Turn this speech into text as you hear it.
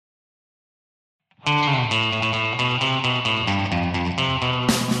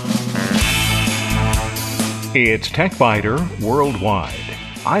It's TechBiter Worldwide.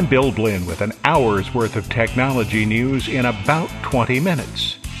 I'm Bill Blinn with an hour's worth of technology news in about 20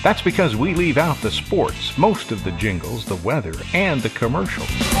 minutes. That's because we leave out the sports, most of the jingles, the weather, and the commercials.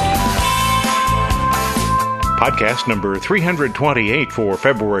 Podcast number 328 for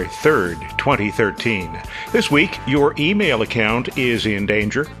February 3rd, 2013. This week, your email account is in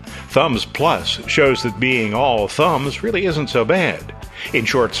danger. Thumbs Plus shows that being all thumbs really isn't so bad. In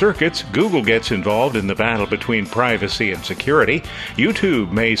short circuits, Google gets involved in the battle between privacy and security.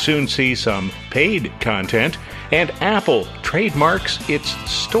 YouTube may soon see some paid content. And Apple trademarks its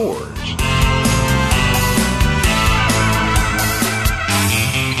stores.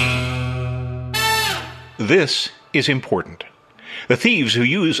 This is important. The thieves who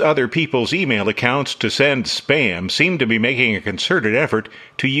use other people's email accounts to send spam seem to be making a concerted effort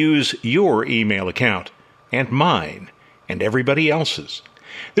to use your email account, and mine, and everybody else's.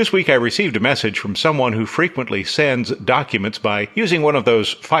 This week I received a message from someone who frequently sends documents by using one of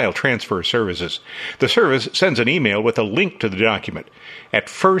those file transfer services. The service sends an email with a link to the document. At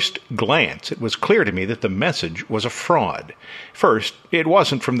first glance, it was clear to me that the message was a fraud. First, it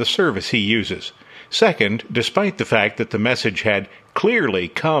wasn't from the service he uses. Second, despite the fact that the message had clearly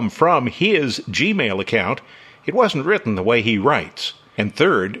come from his Gmail account, it wasn't written the way he writes. And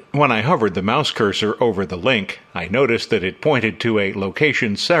third, when I hovered the mouse cursor over the link, I noticed that it pointed to a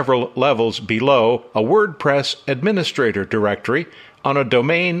location several levels below a WordPress administrator directory on a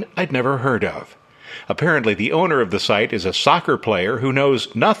domain I'd never heard of. Apparently, the owner of the site is a soccer player who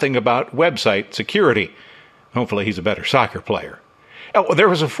knows nothing about website security. Hopefully, he's a better soccer player. Oh, there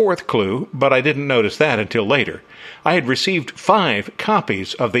was a fourth clue, but I didn't notice that until later. I had received 5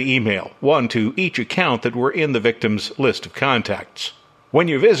 copies of the email, one to each account that were in the victim's list of contacts. When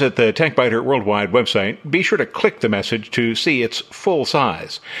you visit the TechBiter Worldwide website, be sure to click the message to see its full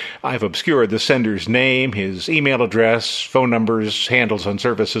size. I've obscured the sender's name, his email address, phone numbers, handles on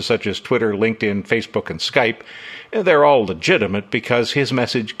services such as Twitter, LinkedIn, Facebook, and Skype. They're all legitimate because his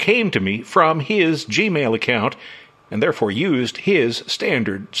message came to me from his Gmail account and therefore used his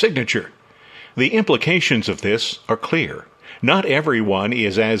standard signature. The implications of this are clear. Not everyone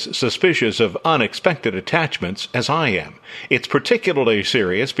is as suspicious of unexpected attachments as I am. It's particularly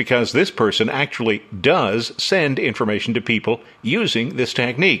serious because this person actually does send information to people using this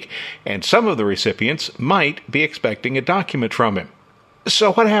technique, and some of the recipients might be expecting a document from him.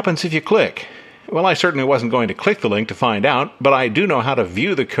 So what happens if you click? Well, I certainly wasn't going to click the link to find out, but I do know how to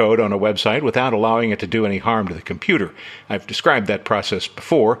view the code on a website without allowing it to do any harm to the computer. I've described that process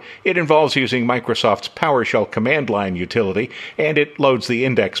before. It involves using Microsoft's PowerShell command line utility, and it loads the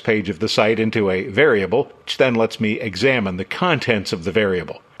index page of the site into a variable, which then lets me examine the contents of the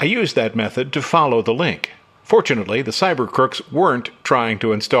variable. I used that method to follow the link. Fortunately, the cyber crooks weren't trying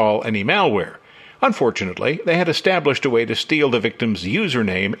to install any malware. Unfortunately, they had established a way to steal the victim's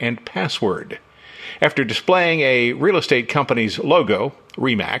username and password. After displaying a real estate company's logo,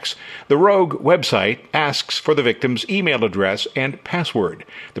 Remax, the rogue website asks for the victim's email address and password.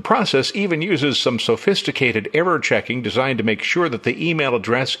 The process even uses some sophisticated error checking designed to make sure that the email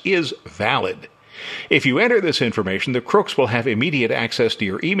address is valid. If you enter this information, the crooks will have immediate access to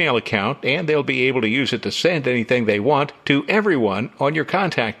your email account, and they'll be able to use it to send anything they want to everyone on your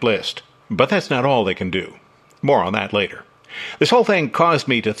contact list. But that's not all they can do. More on that later. This whole thing caused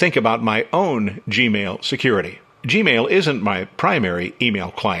me to think about my own Gmail security. Gmail isn't my primary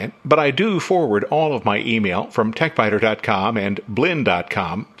email client, but I do forward all of my email from techbiter.com and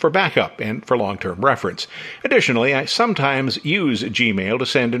blinn.com for backup and for long-term reference. Additionally, I sometimes use Gmail to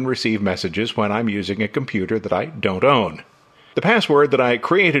send and receive messages when I'm using a computer that I don't own. The password that I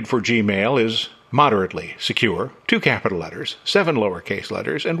created for Gmail is moderately secure, 2 capital letters, 7 lowercase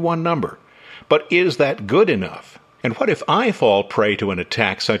letters, and 1 number. But is that good enough? And what if I fall prey to an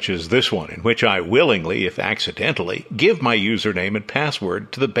attack such as this one, in which I willingly, if accidentally, give my username and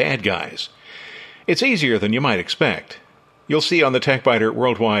password to the bad guys? It's easier than you might expect. You'll see on the TechBiter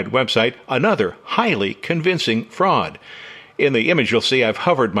Worldwide website another highly convincing fraud. In the image you'll see I've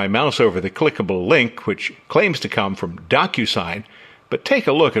hovered my mouse over the clickable link, which claims to come from DocuSign, but take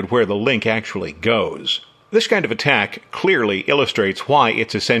a look at where the link actually goes. This kind of attack clearly illustrates why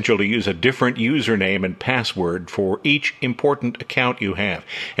it's essential to use a different username and password for each important account you have.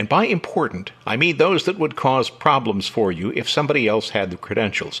 And by important, I mean those that would cause problems for you if somebody else had the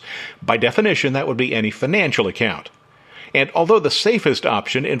credentials. By definition, that would be any financial account. And although the safest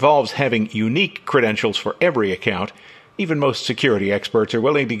option involves having unique credentials for every account, even most security experts are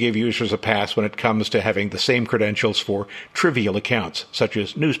willing to give users a pass when it comes to having the same credentials for trivial accounts, such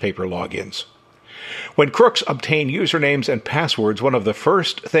as newspaper logins. When crooks obtain usernames and passwords, one of the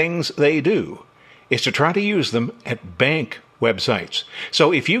first things they do is to try to use them at bank websites.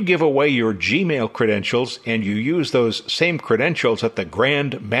 So if you give away your Gmail credentials and you use those same credentials at the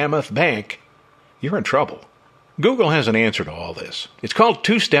Grand Mammoth Bank, you're in trouble. Google has an answer to all this. It's called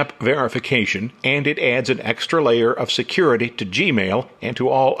two-step verification, and it adds an extra layer of security to Gmail and to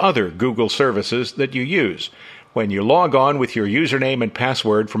all other Google services that you use. When you log on with your username and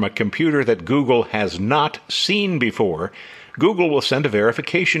password from a computer that Google has not seen before, Google will send a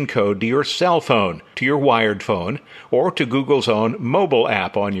verification code to your cell phone, to your wired phone, or to Google's own mobile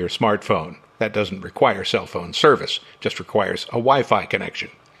app on your smartphone. That doesn't require cell phone service, just requires a Wi-Fi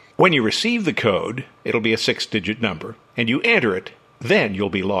connection. When you receive the code, it'll be a 6-digit number, and you enter it, then you'll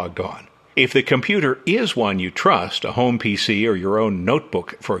be logged on. If the computer is one you trust, a home PC or your own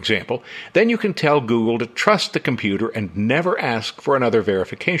notebook, for example, then you can tell Google to trust the computer and never ask for another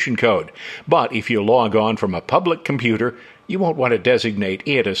verification code. But if you log on from a public computer, you won't want to designate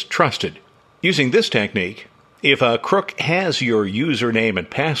it as trusted. Using this technique, if a crook has your username and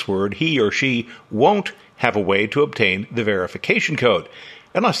password, he or she won't have a way to obtain the verification code,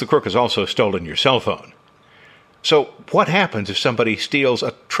 unless the crook has also stolen your cell phone. So what happens if somebody steals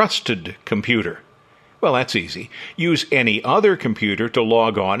a trusted computer? Well, that's easy. Use any other computer to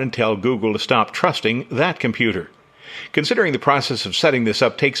log on and tell Google to stop trusting that computer. Considering the process of setting this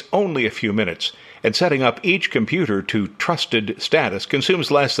up takes only a few minutes, and setting up each computer to trusted status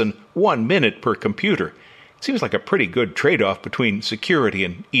consumes less than 1 minute per computer, it seems like a pretty good trade-off between security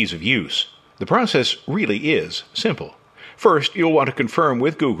and ease of use. The process really is simple. First, you'll want to confirm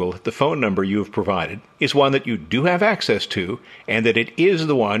with Google that the phone number you have provided is one that you do have access to and that it is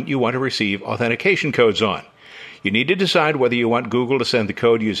the one you want to receive authentication codes on. You need to decide whether you want Google to send the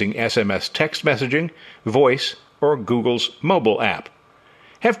code using SMS text messaging, voice, or Google's mobile app.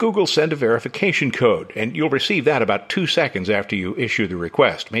 Have Google send a verification code, and you'll receive that about 2 seconds after you issue the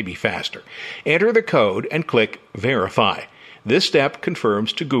request, maybe faster. Enter the code and click Verify. This step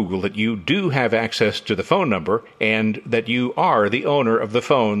confirms to Google that you do have access to the phone number and that you are the owner of the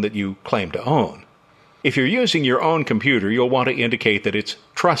phone that you claim to own. If you're using your own computer, you'll want to indicate that it's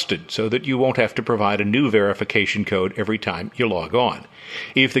trusted so that you won't have to provide a new verification code every time you log on.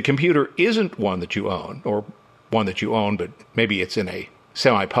 If the computer isn't one that you own, or one that you own but maybe it's in a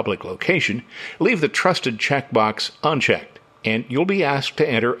semi-public location, leave the trusted checkbox unchecked, and you'll be asked to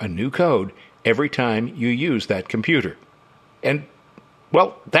enter a new code every time you use that computer. And,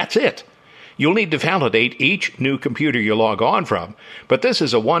 well, that's it. You'll need to validate each new computer you log on from, but this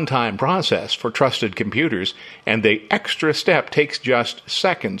is a one-time process for trusted computers, and the extra step takes just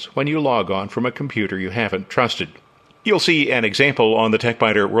seconds when you log on from a computer you haven't trusted. You'll see an example on the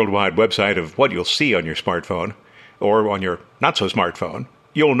TechBiter Worldwide website of what you'll see on your smartphone, or on your not-so-smartphone.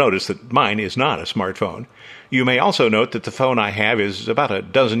 You'll notice that mine is not a smartphone. You may also note that the phone I have is about a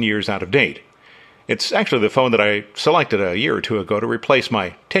dozen years out of date. It's actually the phone that I selected a year or two ago to replace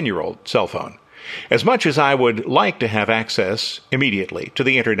my 10-year-old cell phone. As much as I would like to have access immediately to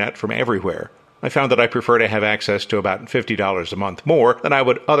the internet from everywhere, I found that I prefer to have access to about $50 a month more than I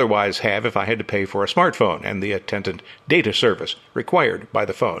would otherwise have if I had to pay for a smartphone and the attendant data service required by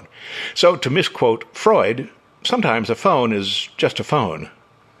the phone. So, to misquote Freud, sometimes a phone is just a phone.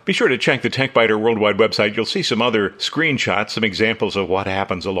 Be sure to check the TechBiter Worldwide website. You'll see some other screenshots, some examples of what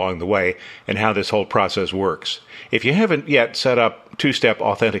happens along the way and how this whole process works. If you haven't yet set up two-step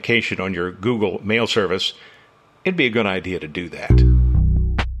authentication on your Google Mail service, it'd be a good idea to do that.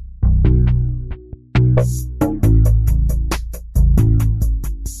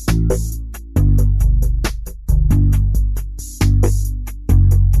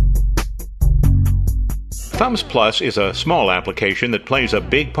 Thumbs Plus is a small application that plays a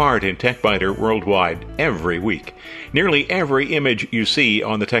big part in TechBiter Worldwide every week. Nearly every image you see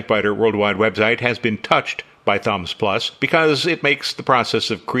on the TechBiter Worldwide website has been touched by Thumbs Plus because it makes the process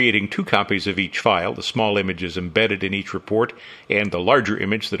of creating 2 copies of each file, the small image is embedded in each report, and the larger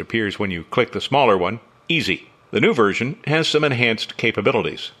image that appears when you click the smaller one, easy. The new version has some enhanced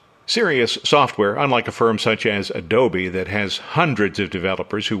capabilities. Sirius Software, unlike a firm such as Adobe that has hundreds of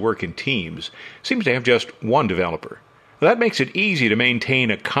developers who work in teams, seems to have just one developer. That makes it easy to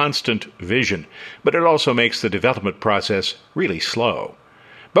maintain a constant vision, but it also makes the development process really slow.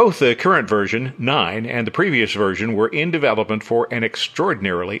 Both the current version, 9, and the previous version were in development for an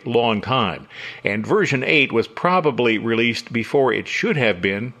extraordinarily long time, and version 8 was probably released before it should have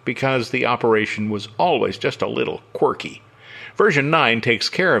been because the operation was always just a little quirky. Version 9 takes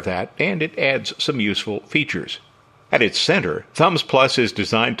care of that, and it adds some useful features. At its center, Thumbs Plus is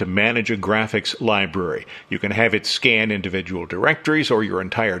designed to manage a graphics library. You can have it scan individual directories or your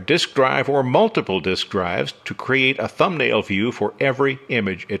entire disk drive or multiple disk drives to create a thumbnail view for every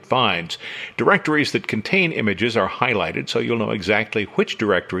image it finds. Directories that contain images are highlighted so you'll know exactly which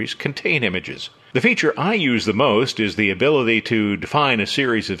directories contain images. The feature I use the most is the ability to define a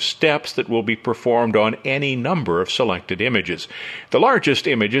series of steps that will be performed on any number of selected images. The largest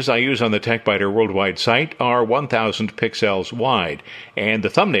images I use on the TechBiter Worldwide site are 1,000 pixels wide, and the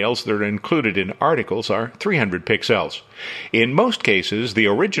thumbnails that are included in articles are 300 pixels. In most cases, the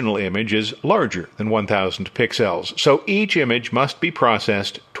original image is larger than 1,000 pixels, so each image must be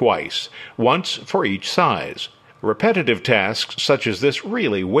processed twice, once for each size. Repetitive tasks such as this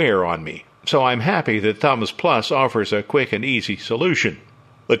really wear on me, so I'm happy that Thumbs Plus offers a quick and easy solution.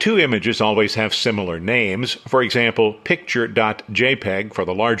 The two images always have similar names, for example, picture.jpg for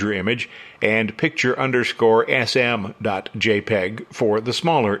the larger image and picture_sm.jpg for the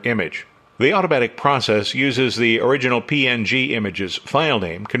smaller image. The automatic process uses the original PNG image's file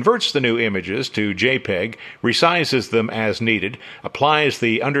name, converts the new images to JPEG, resizes them as needed, applies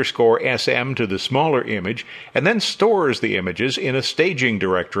the _SM to the smaller image, and then stores the images in a staging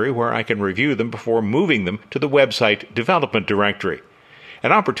directory where I can review them before moving them to the website development directory.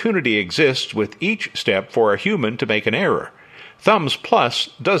 An opportunity exists with each step for a human to make an error. Thumbs Plus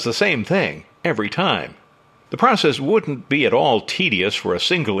does the same thing every time. The process wouldn't be at all tedious for a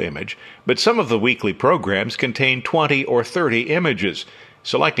single image, but some of the weekly programs contain 20 or 30 images.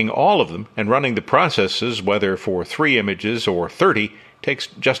 Selecting all of them and running the processes, whether for 3 images or 30, takes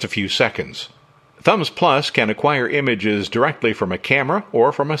just a few seconds. Thumbs Plus can acquire images directly from a camera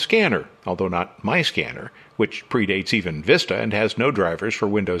or from a scanner, although not my scanner, which predates even Vista and has no drivers for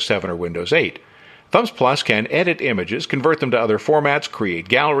Windows 7 or Windows 8. Thumbs Plus can edit images, convert them to other formats, create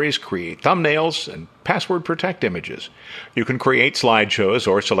galleries, create thumbnails, and password protect images. You can create slideshows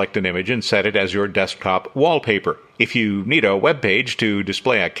or select an image and set it as your desktop wallpaper. If you need a web page to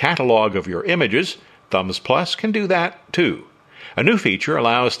display a catalog of your images, Thumbs Plus can do that too. A new feature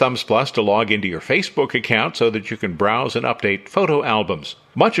allows Thumbs Plus to log into your Facebook account so that you can browse and update photo albums.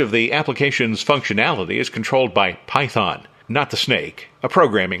 Much of the application's functionality is controlled by Python, not the snake, a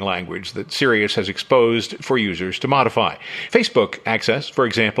programming language that Sirius has exposed for users to modify. Facebook Access, for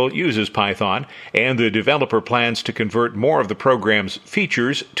example, uses Python, and the developer plans to convert more of the program's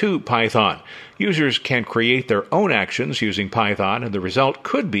features to Python. Users can create their own actions using Python, and the result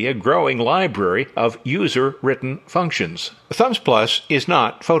could be a growing library of user-written functions. Thumbs Plus is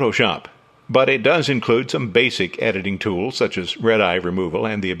not Photoshop, but it does include some basic editing tools such as red eye removal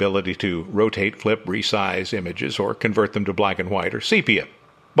and the ability to rotate, flip, resize images or convert them to black and white or sepia.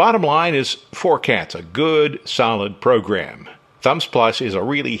 Bottom line is 4Cats, a good, solid program. Thumbs Plus is a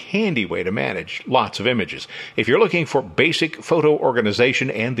really handy way to manage lots of images. If you're looking for basic photo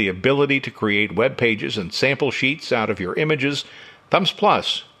organization and the ability to create web pages and sample sheets out of your images, Thumbs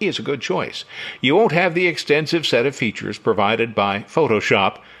Plus is a good choice. You won't have the extensive set of features provided by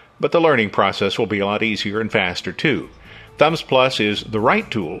Photoshop, but the learning process will be a lot easier and faster too. Thumbs Plus is the right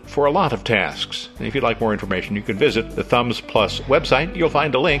tool for a lot of tasks. And if you'd like more information, you can visit the Thumbs Plus website. You'll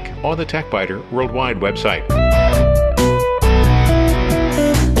find a link on the TechBiter Worldwide website.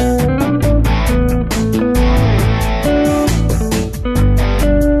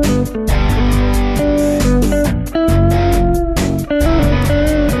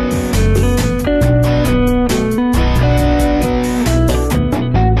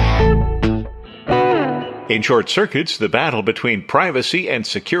 In short circuits, the battle between privacy and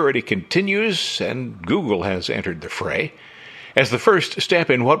security continues, and Google has entered the fray. As the first step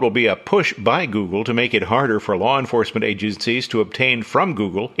in what will be a push by Google to make it harder for law enforcement agencies to obtain from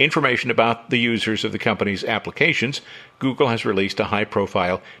Google information about the users of the company's applications, Google has released a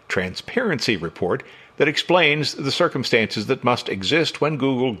high-profile transparency report that explains the circumstances that must exist when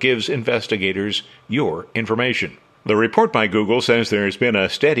Google gives investigators your information. The report by Google says there's been a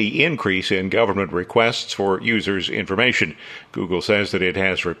steady increase in government requests for users' information. Google says that it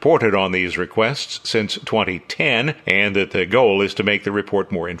has reported on these requests since 2010 and that the goal is to make the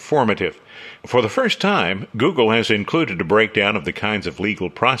report more informative. For the first time, Google has included a breakdown of the kinds of legal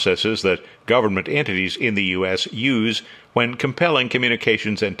processes that government entities in the U.S. use when compelling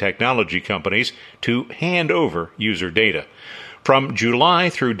communications and technology companies to hand over user data. From July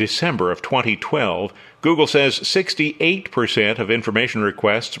through December of 2012, Google says 68% of information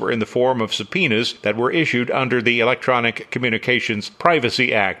requests were in the form of subpoenas that were issued under the Electronic Communications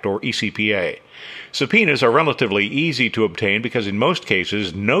Privacy Act, or ECPA. Subpoenas are relatively easy to obtain because in most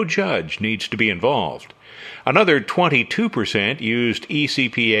cases no judge needs to be involved. Another 22% used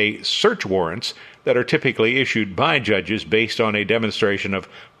ECPA search warrants that are typically issued by judges based on a demonstration of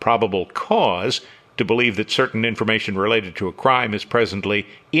probable cause to believe that certain information related to a crime is presently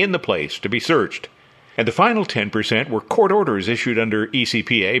in the place to be searched. And the final 10% were court orders issued under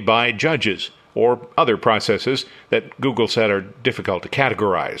ECPA by judges, or other processes that Google said are difficult to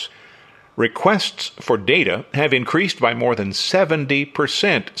categorize. Requests for data have increased by more than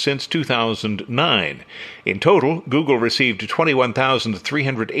 70% since 2009. In total, Google received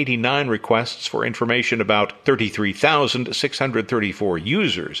 21,389 requests for information about 33,634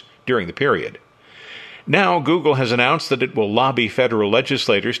 users during the period. Now, Google has announced that it will lobby federal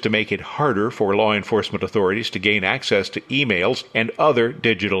legislators to make it harder for law enforcement authorities to gain access to emails and other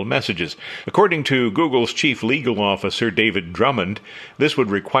digital messages. According to Google's chief legal officer, David Drummond, this would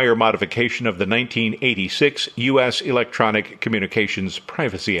require modification of the 1986 U.S. Electronic Communications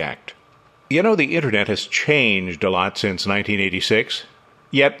Privacy Act. You know, the Internet has changed a lot since 1986.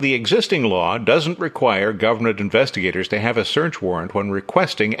 Yet the existing law doesn't require government investigators to have a search warrant when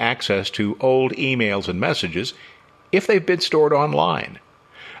requesting access to old emails and messages if they've been stored online.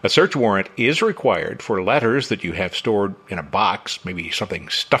 A search warrant is required for letters that you have stored in a box, maybe something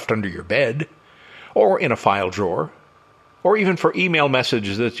stuffed under your bed, or in a file drawer, or even for email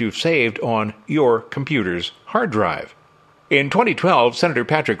messages that you've saved on your computer's hard drive. In 2012, Senator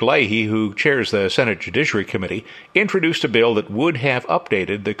Patrick Leahy, who chairs the Senate Judiciary Committee, introduced a bill that would have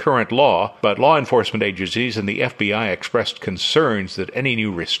updated the current law, but law enforcement agencies and the FBI expressed concerns that any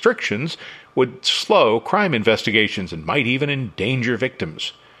new restrictions would slow crime investigations and might even endanger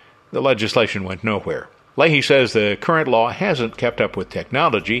victims. The legislation went nowhere. Leahy says the current law hasn't kept up with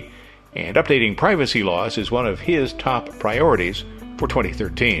technology, and updating privacy laws is one of his top priorities for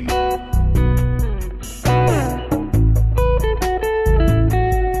 2013.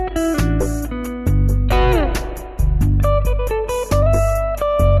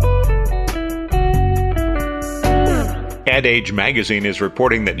 Ad Age magazine is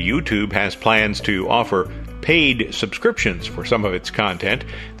reporting that YouTube has plans to offer paid subscriptions for some of its content.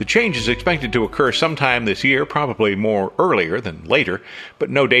 The change is expected to occur sometime this year, probably more earlier than later, but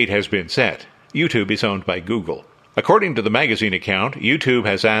no date has been set. YouTube is owned by Google. According to the magazine account, YouTube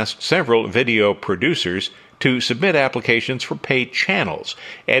has asked several video producers to submit applications for paid channels.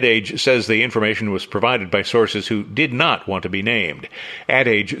 Ad Age says the information was provided by sources who did not want to be named. Ad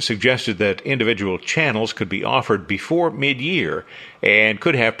Age suggested that individual channels could be offered before mid-year and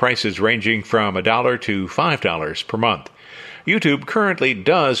could have prices ranging from $1 to $5 per month. YouTube currently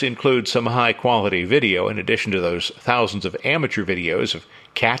does include some high-quality video in addition to those thousands of amateur videos of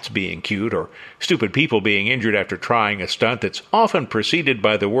cats being cute or stupid people being injured after trying a stunt that's often preceded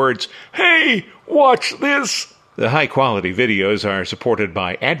by the words, "Hey, watch this!" The high-quality videos are supported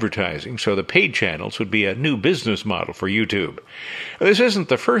by advertising, so the paid channels would be a new business model for YouTube. This isn't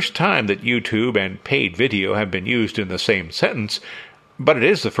the first time that YouTube and paid video have been used in the same sentence, but it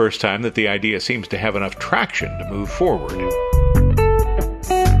is the first time that the idea seems to have enough traction to move forward.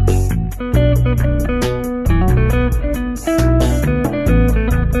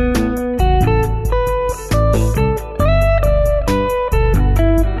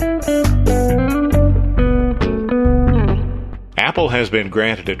 Apple has been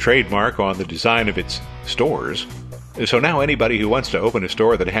granted a trademark on the design of its stores. So now anybody who wants to open a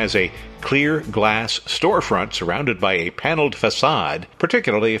store that has a clear glass storefront surrounded by a paneled facade,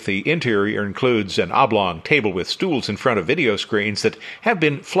 particularly if the interior includes an oblong table with stools in front of video screens that have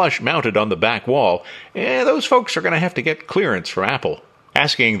been flush mounted on the back wall, those folks are going to have to get clearance from Apple.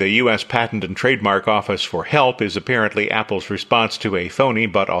 Asking the U.S. Patent and Trademark Office for help is apparently Apple's response to a phony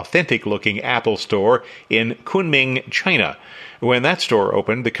but authentic-looking Apple store in Kunming, China. When that store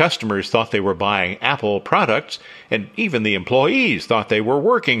opened, the customers thought they were buying Apple products, and even the employees thought they were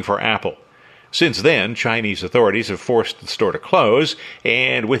working for Apple. Since then, Chinese authorities have forced the store to close,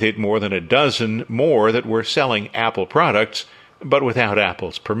 and with it more than a dozen more that were selling Apple products, but without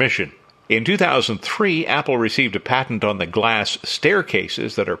Apple's permission. In 2003, Apple received a patent on the glass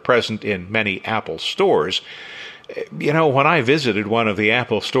staircases that are present in many Apple stores. You know, when I visited one of the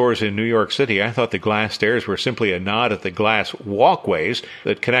Apple stores in New York City, I thought the glass stairs were simply a nod at the glass walkways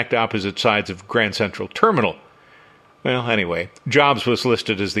that connect opposite sides of Grand Central Terminal. Well, anyway, Jobs was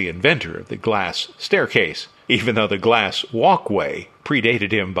listed as the inventor of the glass staircase, even though the glass walkway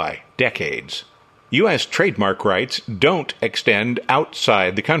predated him by decades. U.S. trademark rights don't extend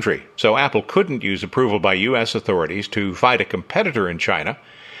outside the country, so Apple couldn't use approval by U.S. authorities to fight a competitor in China.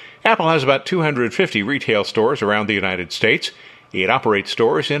 Apple has about 250 retail stores around the United States. It operates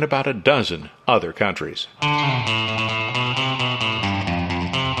stores in about a dozen other countries.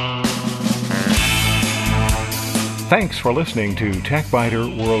 Thanks for listening to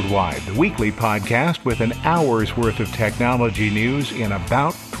TechBiter Worldwide, the weekly podcast with an hour's worth of technology news in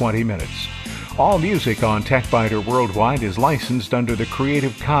about 20 minutes. All music on TechBiter Worldwide is licensed under the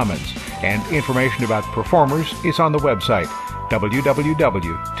Creative Commons, and information about performers is on the website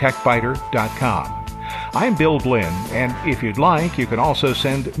www.techbiter.com. I'm Bill Blinn, and if you'd like, you can also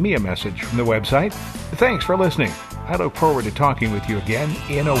send me a message from the website. Thanks for listening. I look forward to talking with you again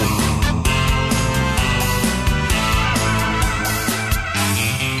in a week.